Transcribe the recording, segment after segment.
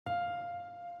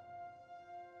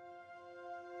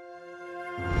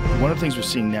One of the things we're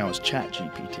seeing now is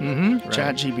ChatGPT. Right.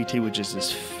 ChatGPT, which is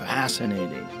this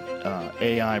fascinating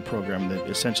AI program that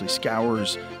essentially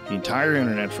scours the entire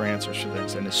internet for answers for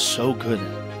things and is so good at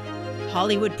it.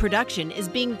 Hollywood production is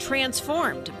being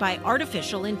transformed by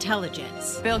artificial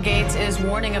intelligence. Bill Gates is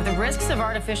warning of the risks of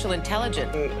artificial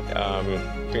intelligence.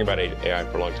 Thinking about AI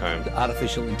for a long time.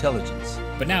 Artificial intelligence.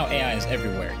 But now AI is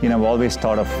everywhere. You know, I've always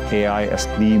thought of AI as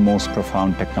the most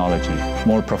profound technology,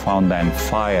 more profound than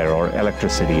fire or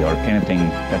electricity or anything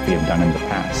that we have done in the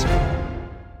past.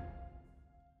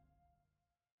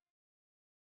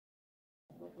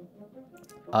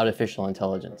 Artificial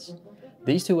intelligence.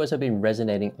 These two words have been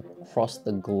resonating across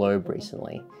the globe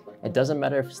recently. It doesn't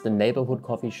matter if it's the neighborhood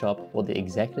coffee shop or the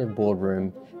executive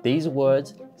boardroom, these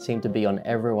words seem to be on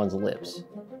everyone's lips.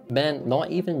 Man,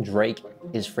 not even Drake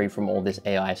is free from all this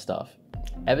AI stuff.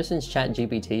 Ever since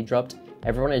ChatGPT dropped,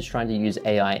 everyone is trying to use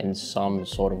AI in some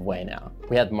sort of way now.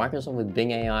 We have Microsoft with Bing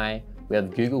AI, we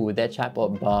have Google with their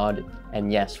chatbot Bard,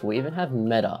 and yes, we even have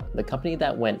Meta, the company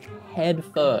that went head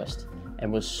first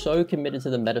and was so committed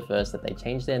to the metaverse that they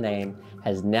changed their name,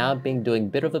 has now been doing a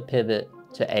bit of a pivot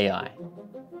to AI.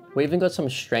 We even got some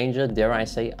stranger, dare I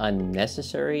say,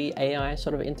 unnecessary AI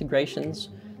sort of integrations,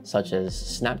 such as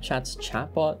Snapchat's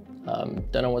chatbot.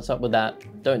 Don't know what's up with that,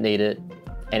 don't need it.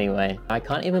 Anyway, I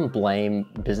can't even blame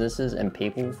businesses and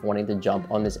people for wanting to jump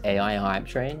on this AI hype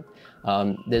train.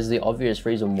 There's the obvious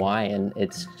reason why, and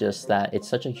it's just that it's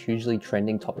such a hugely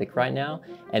trending topic right now,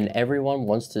 and everyone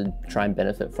wants to try and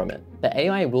benefit from it. The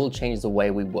AI will change the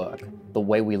way we work, the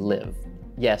way we live,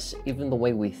 yes, even the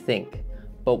way we think.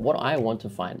 But what I want to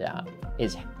find out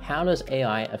is, how does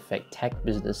AI affect tech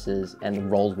businesses and the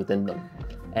roles within them?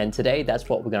 And today, that's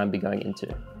what we're going to be going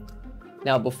into.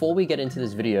 Now, before we get into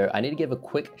this video, I need to give a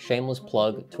quick shameless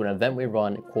plug to an event we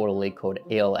run quarterly called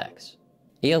ELX.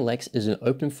 ELX is an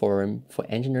open forum for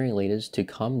engineering leaders to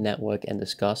come network and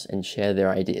discuss and share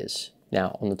their ideas.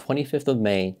 Now, on the 25th of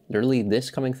May, literally this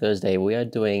coming Thursday, we are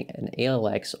doing an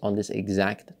ELX on this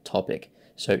exact topic.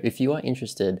 So if you are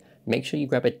interested, make sure you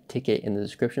grab a ticket in the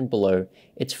description below.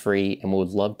 It's free and we would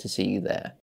love to see you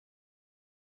there.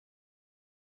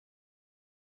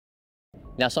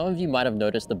 Now, some of you might have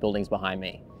noticed the buildings behind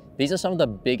me. These are some of the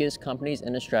biggest companies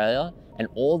in Australia, and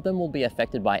all of them will be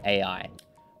affected by AI.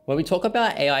 When we talk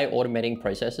about AI automating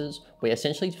processes, we're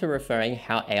essentially referring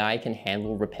how AI can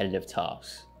handle repetitive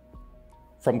tasks.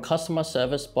 From customer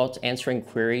service bots answering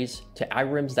queries to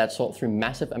algorithms that sort through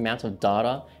massive amounts of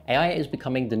data, AI is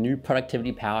becoming the new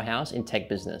productivity powerhouse in tech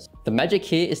business. The magic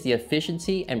here is the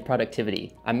efficiency and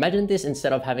productivity. Imagine this: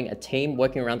 instead of having a team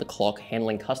working around the clock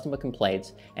handling customer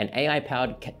complaints, an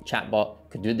AI-powered chatbot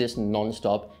could do this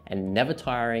non-stop and never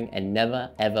tiring and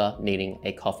never ever needing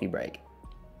a coffee break.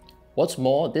 What's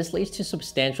more, this leads to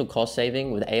substantial cost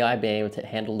saving, with AI being able to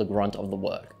handle the grunt of the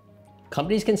work.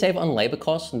 Companies can save on labor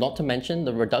costs, not to mention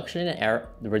the reduction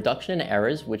in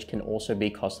errors, which can also be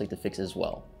costly to fix as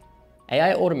well.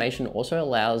 AI automation also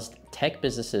allows tech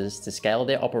businesses to scale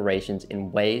their operations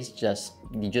in ways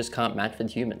you just can't match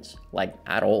with humans, like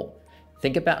at all.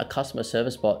 Think about a customer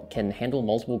service bot can handle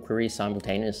multiple queries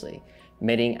simultaneously,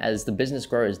 meaning as the business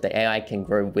grows, the AI can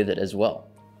grow with it as well.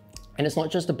 And it's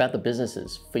not just about the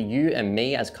businesses. For you and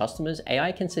me as customers,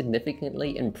 AI can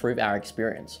significantly improve our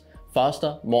experience.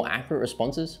 Faster, more accurate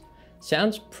responses?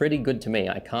 Sounds pretty good to me,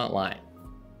 I can't lie.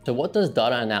 So what does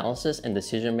data analysis and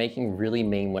decision making really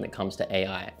mean when it comes to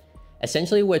AI?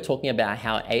 Essentially, we're talking about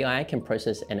how AI can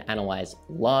process and analyze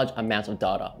large amounts of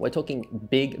data. We're talking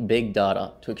big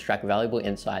data to extract valuable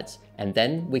insights, and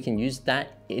then we can use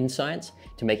that insights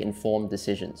to make informed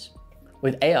decisions.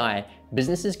 With AI,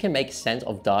 businesses can make sense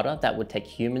of data that would take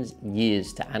humans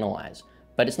years to analyze.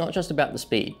 But it's not just about the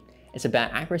speed. It's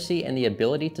about accuracy and the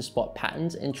ability to spot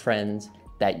patterns and trends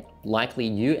that likely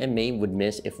you and me would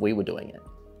miss if we were doing it.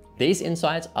 These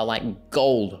insights are like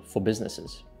gold for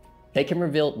businesses. They can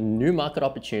reveal new market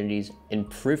opportunities,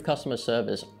 improve customer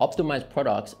service, optimize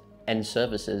products and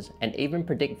services, and even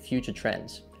predict future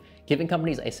trends, giving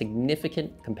companies a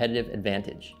significant competitive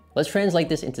advantage. Let's translate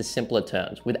this into simpler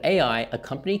terms. With AI, a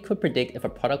company could predict if a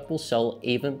product will sell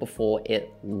even before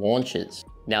it launches.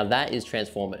 Now that is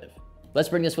transformative. Let's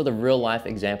bring this with a real life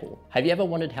example. Have you ever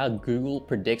wondered how Google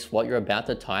predicts what you're about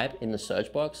to type in the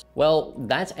search box? Well,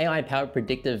 that's AI-powered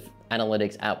predictive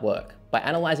analytics at work. By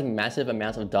analyzing massive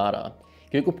amounts of data,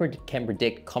 Google can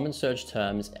predict common search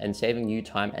terms and saving you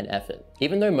time and effort.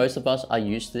 Even though most of us are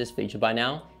used to this feature by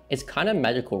now, it's kind of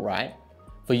magical, right?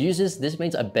 For users, this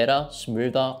means a better,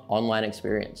 smoother online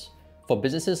experience. For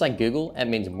businesses like Google, it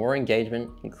means more engagement,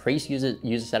 increased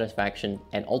user satisfaction,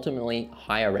 and ultimately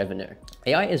higher revenue.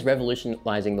 AI is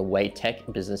revolutionizing the way tech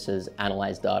businesses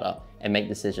analyze data and make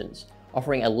decisions,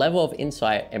 offering a level of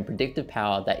insight and predictive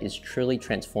power that is truly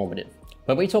transformative.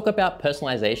 When we talk about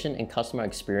personalization and customer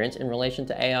experience in relation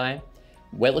to AI,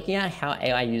 we're looking at how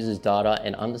AI uses data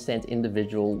and understands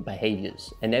individual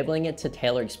behaviors, enabling it to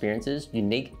tailor experiences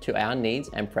unique to our needs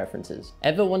and preferences.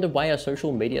 Ever wondered why your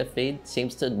social media feed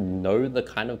seems to know the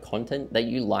kind of content that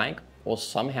you like, or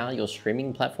somehow your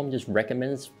streaming platform just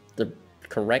recommends the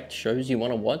correct shows you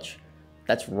want to watch?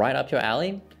 That's right up your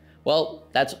alley? Well,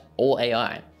 that's all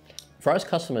AI. For us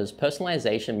customers,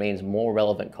 personalization means more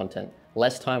relevant content,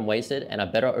 less time wasted, and a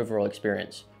better overall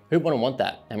experience. Who wouldn't want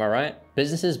that, am I right?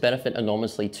 Businesses benefit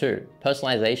enormously too.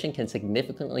 Personalization can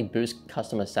significantly boost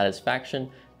customer satisfaction,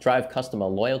 drive customer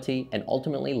loyalty, and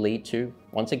ultimately lead to,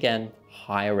 once again,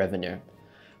 higher revenue.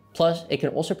 Plus, it can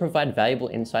also provide valuable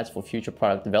insights for future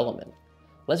product development.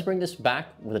 Let's bring this back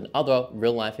with another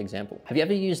real-life example. Have you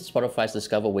ever used Spotify's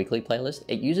Discover Weekly playlist?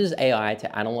 It uses AI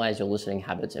to analyze your listening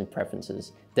habits and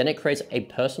preferences. Then it creates a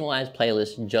personalized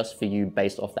playlist just for you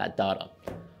based off that data.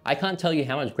 I can't tell you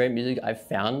how much great music I've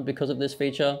found because of this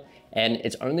feature, and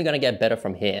it's only gonna get better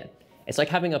from here. It's like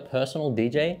having a personal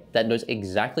DJ that knows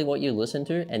exactly what you listen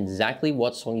to and exactly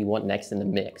what song you want next in the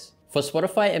mix. For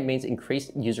Spotify, it means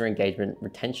increased user engagement,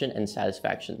 retention, and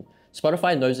satisfaction.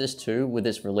 Spotify knows this too with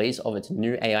its release of its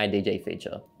new AI DJ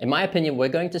feature. In my opinion, we're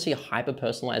going to see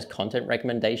hyper-personalized content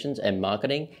recommendations and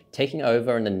marketing taking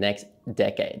over in the next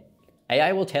decade.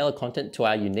 AI will tailor content to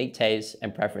our unique tastes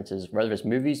and preferences, whether it's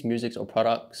movies, music, or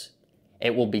products.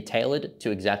 It will be tailored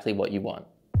to exactly what you want.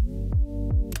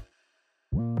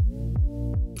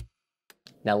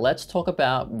 Now let's talk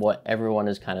about what everyone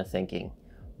is kind of thinking.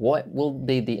 What will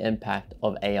be the impact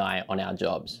of AI on our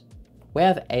jobs? We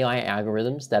have AI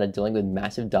algorithms that are dealing with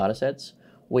massive data sets.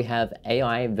 We have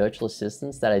AI virtual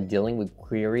assistants that are dealing with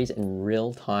queries in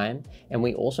real time. And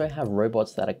we also have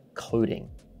robots that are coding.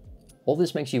 All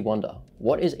this makes you wonder,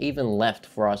 what is even left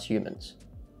for us humans?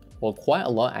 Well, quite a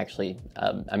lot actually.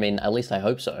 I mean, at least I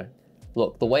hope so.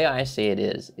 Look, the way I see it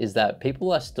is that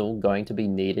people are still going to be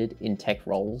needed in tech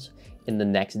roles in the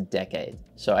next decade.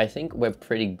 So I think we're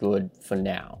pretty good for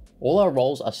now. All our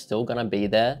roles are still gonna be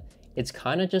there. It's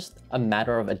kind of just a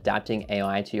matter of adapting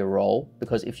AI to your role,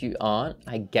 because if you aren't,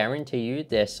 I guarantee you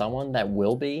there's someone that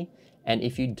will be, and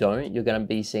if you don't, you're gonna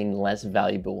be seen less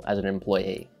valuable as an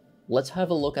employee. Let's have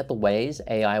a look at the ways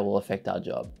AI will affect our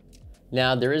job.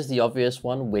 Now, there is the obvious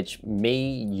one, which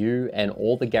me, you, and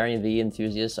all the Gary Vee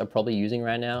enthusiasts are probably using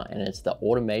right now, and it's the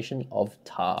automation of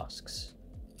tasks.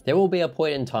 There will be a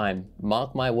point in time,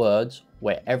 mark my words,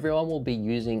 where everyone will be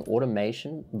using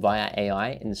automation via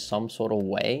AI in some sort of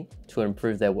way to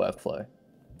improve their workflow.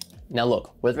 Now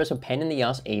look, whether it's a pain in the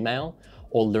ass email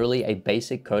or literally a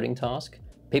basic coding task,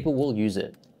 people will use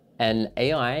it. And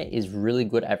AI is really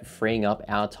good at freeing up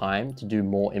our time to do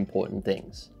more important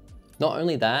things. Not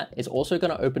only that, it's also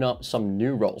going to open up some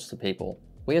new roles to people.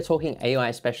 We are talking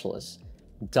AI specialists,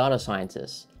 data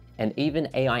scientists, and even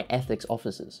AI ethics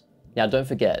officers. Now, don't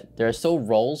forget, there are still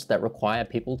roles that require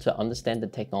people to understand the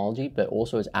technology, but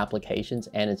also its applications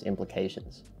and its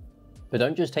implications. But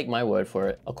don't just take my word for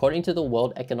it. According to the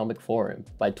World Economic Forum,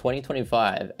 by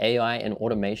 2025, AI and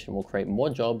automation will create more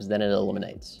jobs than it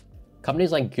eliminates.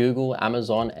 Companies like Google,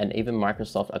 Amazon, and even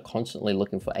Microsoft are constantly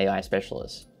looking for AI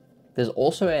specialists. There's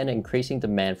also an increasing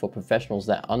demand for professionals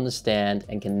that understand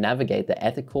and can navigate the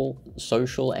ethical,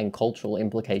 social, and cultural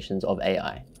implications of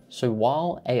AI. So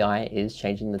while AI is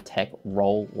changing the tech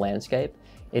role landscape,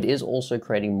 it is also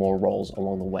creating more roles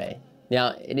along the way.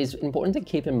 Now, it is important to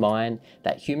keep in mind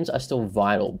that humans are still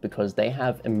vital because they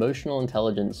have emotional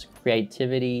intelligence,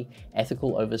 creativity,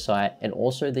 ethical oversight, and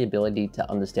also the ability to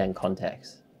understand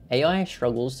context. AI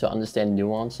struggles to understand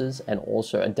nuances and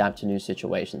also adapt to new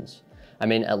situations. I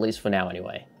mean, at least for now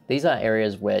anyway. These are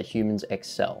areas where humans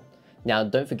excel. Now,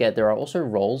 don't forget, there are also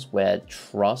roles where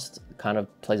trust kind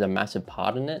of plays a massive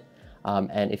part in it.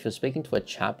 And if you're speaking to a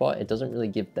chatbot, it doesn't really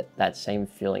give that same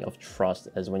feeling of trust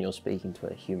as when you're speaking to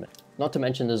a human. Not to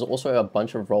mention, there's also a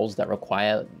bunch of roles that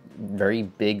require very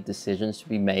big decisions to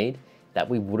be made that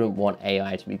we wouldn't want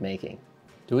AI to be making.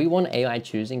 Do we want AI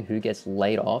choosing who gets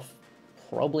laid off?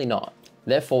 Probably not.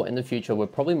 Therefore, in the future, we're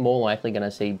probably more likely going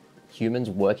to see humans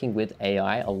working with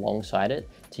AI alongside it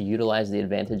to utilize the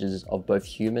advantages of both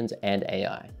humans and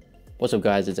AI. What's up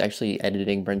guys, it's actually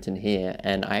Editing Brenton here,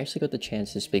 and I actually got the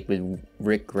chance to speak with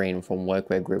Rick Green from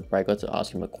Workwear Group, where I got to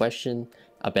ask him a question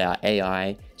about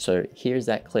AI. So here's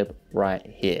that clip right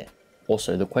here.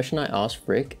 Also, the question I asked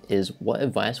Rick is, what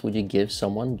advice would you give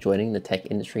someone joining the tech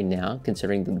industry now,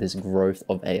 considering this growth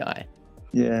of AI?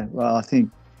 Yeah, well, I think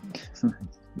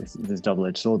there's a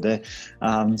double-edged sword there.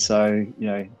 So,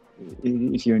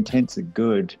 if your intents are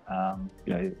good,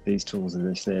 these tools, as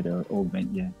I said,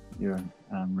 augment your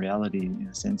reality in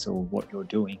a sense, or what you're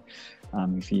doing.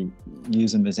 If you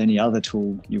use them as any other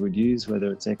tool you would use, whether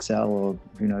it's Excel or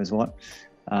who knows what,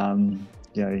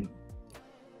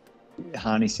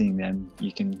 harnessing them,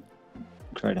 you can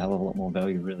create a hell of a lot more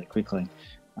value really quickly.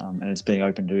 And it's being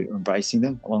open to embracing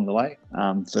them along the way.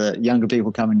 For younger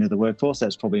people coming to the workforce,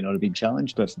 that's probably not a big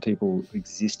challenge, but for people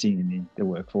existing in the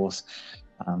workforce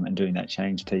and doing that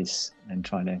change piece and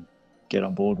trying to get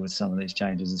on board with some of these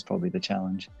changes is probably the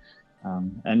challenge.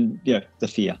 And the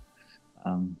fear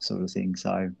sort of thing.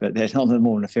 So, but there's on the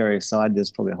more nefarious side,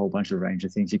 there's probably a whole bunch of range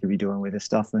of things you could be doing with this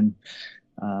stuff, and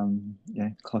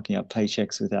clocking up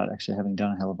paychecks without actually having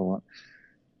done a hell of a lot.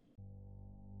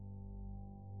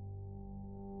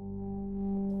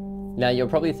 Now you're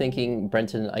probably thinking,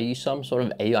 Brenton, are you some sort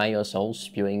of AI yourself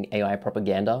spewing AI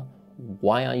propaganda?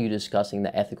 Why aren't you discussing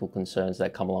the ethical concerns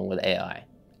that come along with AI?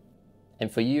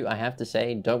 And for you, I have to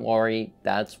say, don't worry,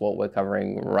 that's what we're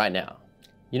covering right now.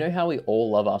 You know how we all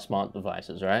love our smart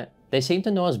devices, right? They seem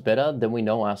to know us better than we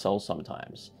know ourselves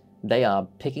sometimes. They are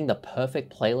picking the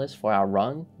perfect playlist for our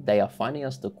run, they are finding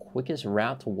us the quickest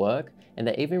route to work, and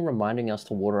they're even reminding us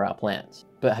to water our plants.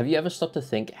 But have you ever stopped to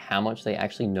think how much they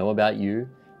actually know about you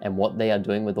and what they are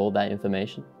doing with all that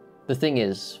information? The thing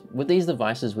is, with these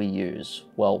devices we use,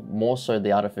 well, more so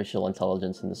the artificial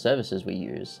intelligence and the services we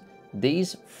use,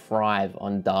 these thrive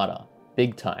on data,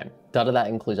 big time. Data that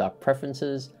includes our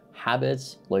preferences,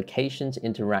 habits, locations,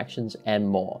 interactions, and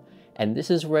more. And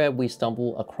this is where we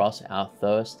stumble across our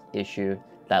first issue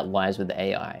that lies with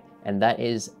AI, and that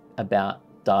is about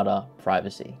data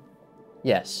privacy.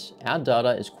 Yes, our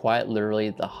data is quite literally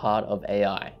the heart of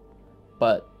AI,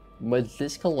 but with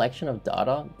this collection of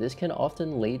data, this can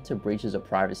often lead to breaches of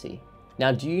privacy.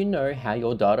 Now, do you know how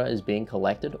your data is being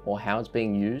collected or how it's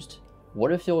being used?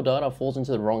 What if your data falls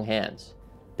into the wrong hands?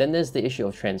 Then there's the issue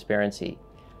of transparency.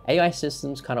 AI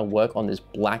systems kind of work on this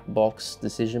black box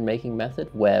decision-making method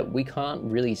where we can't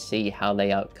really see how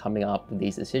they are coming up with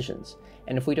these decisions.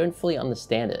 And if we don't fully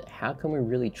understand it, how can we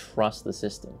really trust the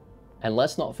system? And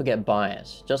let's not forget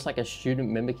bias. Just like a student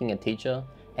mimicking a teacher,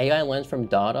 AI learns from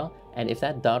data, and if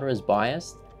that data is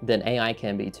biased, then AI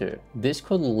can be too. This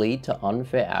could lead to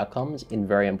unfair outcomes in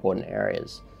very important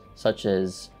areas, such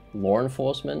as law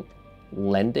enforcement,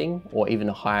 lending, or even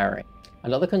hiring.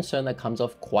 Another concern that comes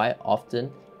up quite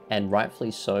often, and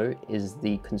rightfully so, is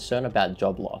the concern about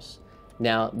job loss.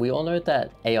 Now, we all know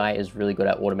that AI is really good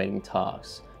at automating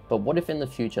tasks, but what if in the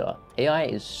future, AI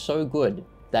is so good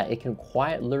that it can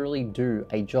quite literally do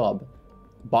a job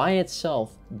by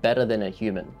itself better than a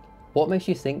human? What makes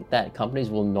you think that companies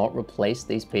will not replace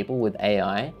these people with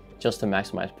AI just to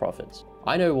maximize profits?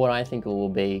 I know what I think it will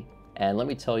be, and let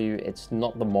me tell you, it's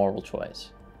not the moral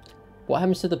choice. What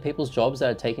happens to the people's jobs that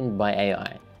are taken by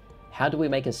AI? How do we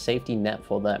make a safety net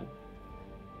for them?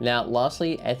 Now,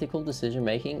 lastly, ethical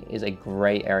decision-making is a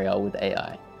gray area with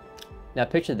AI. Now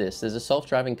picture this, there's a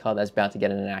self-driving car that's about to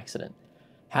get in an accident.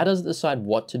 How does it decide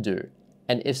what to do?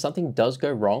 And if something does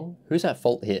go wrong, who's at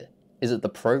fault here? Is it the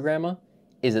programmer?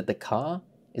 Is it the car?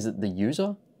 Is it the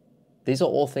user? These are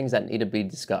all things that need to be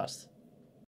discussed.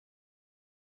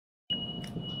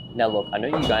 Now look, I know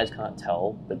you guys can't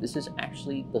tell, but this is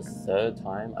actually the third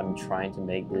time I'm trying to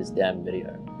make this damn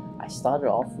video. I started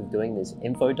off with doing this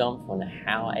info dump on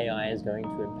how AI is going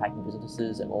to impact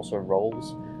businesses and also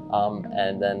roles.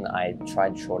 And then I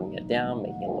tried shortening it down,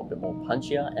 making it a little bit more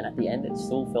punchier, and at the end it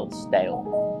still felt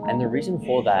stale. And the reason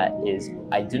for that is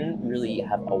I didn't really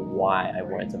have a why I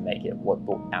wanted to make it, what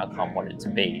the outcome wanted to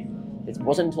be. It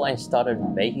wasn't until I started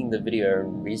making the video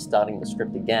and restarting the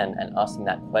script again and asking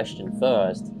that question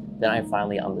first, then I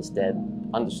finally understood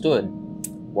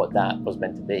what that was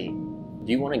meant to be.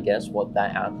 Do you want to guess what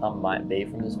that outcome might be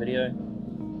from this video?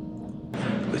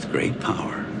 With great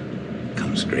power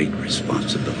comes great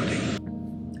responsibility.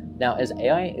 Now, as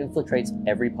AI infiltrates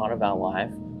every part of our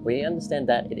life, we understand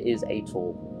that it is a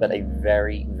tool, but a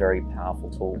very, very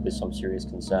powerful tool with some serious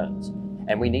concerns.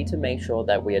 And we need to make sure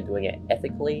that we are doing it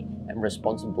ethically and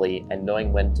responsibly and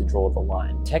knowing when to draw the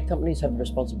line. Tech companies have the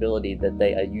responsibility that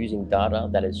they are using data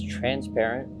that is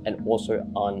transparent and also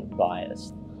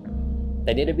unbiased.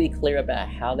 They need to be clear about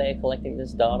how they are collecting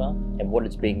this data and what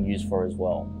it's being used for as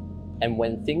well. And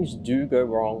when things do go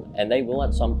wrong, and they will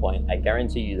at some point, I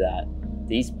guarantee you that,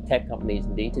 these tech companies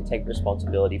need to take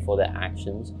responsibility for their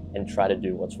actions and try to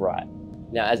do what's right.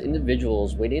 Now, as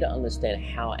individuals, we need to understand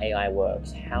how AI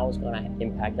works, how it's going to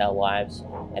impact our lives,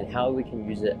 and how we can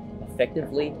use it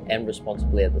effectively and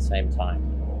responsibly at the same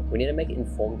time. We need to make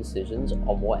informed decisions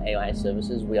on what AI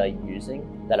services we are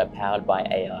using that are powered by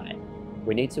AI.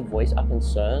 We need to voice our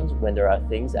concerns when there are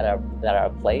things that are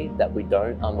at play that we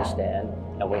don't understand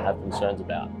and we have concerns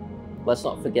about. Let's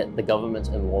not forget the governments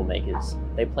and lawmakers.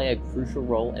 They play a crucial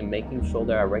role in making sure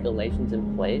there are regulations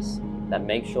in place that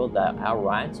make sure that our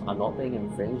rights are not being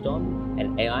infringed on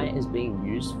and AI is being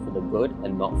used for the good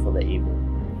and not for the evil.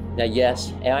 Now,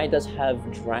 yes, AI does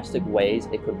have drastic ways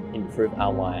it could improve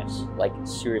our lives, like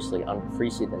seriously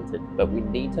unprecedented, but we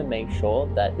need to make sure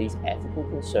that these ethical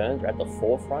concerns are at the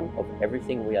forefront of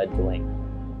everything we are doing.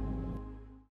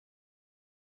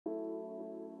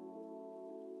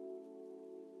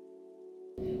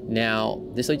 Now,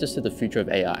 this leads us to the future of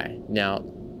AI. Now,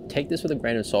 take this with a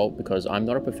grain of salt because I'm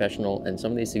not a professional and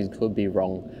some of these things could be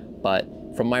wrong, but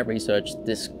from my research,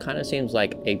 this kind of seems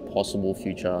like a possible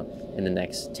future in the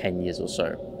next 10 years or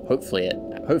so. Hopefully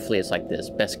it's like this,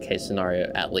 best case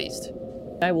scenario at least.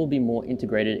 AI will be more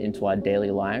integrated into our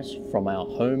daily lives, from our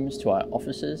homes to our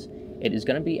offices. It is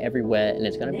going to be everywhere and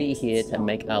it's going to be here to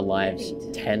make our lives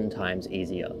 10 times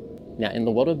easier. Now, in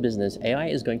the world of business, AI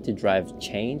is going to drive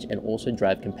change and also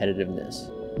drive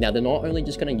competitiveness. Now, they're not only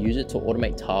just going to use it to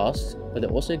automate tasks, but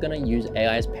they're also going to use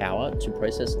AI's power to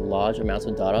process large amounts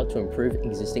of data to improve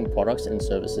existing products and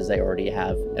services they already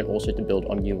have, and also to build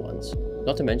on new ones.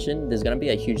 Not to mention, there's going to be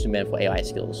a huge demand for AI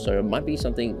skills, so it might be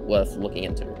something worth looking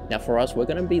into. Now, for us, we're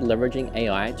going to be leveraging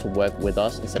AI to work with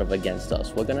us instead of against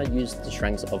us. We're going to use the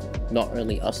strengths of not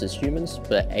only us as humans,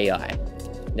 but AI.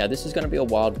 Now, this is going to be a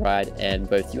wild ride, and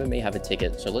both you and me have a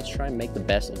ticket, so let's try and make the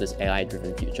best of this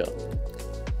AI-driven future.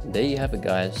 There you have it,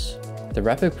 guys. The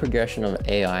rapid progression of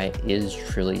AI is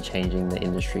truly changing the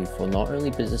industry for not only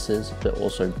businesses, but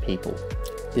also people.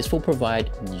 This will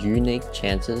provide unique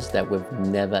chances that we've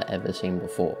never ever seen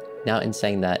before. Now, in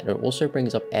saying that, it also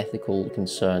brings up ethical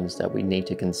concerns that we need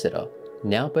to consider.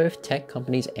 Now, both tech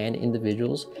companies and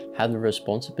individuals have the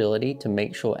responsibility to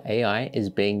make sure AI is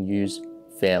being used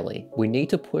fairly. We need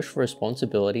to push for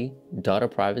responsibility, data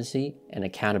privacy, and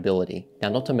accountability. Now,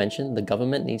 not to mention, the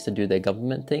government needs to do their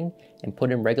government thing and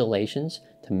put in regulations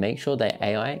to make sure that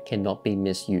AI cannot be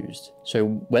misused. So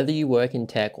whether you work in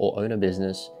tech or own a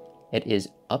business, it is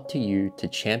up to you to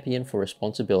champion for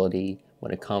responsibility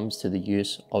when it comes to the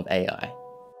use of AI.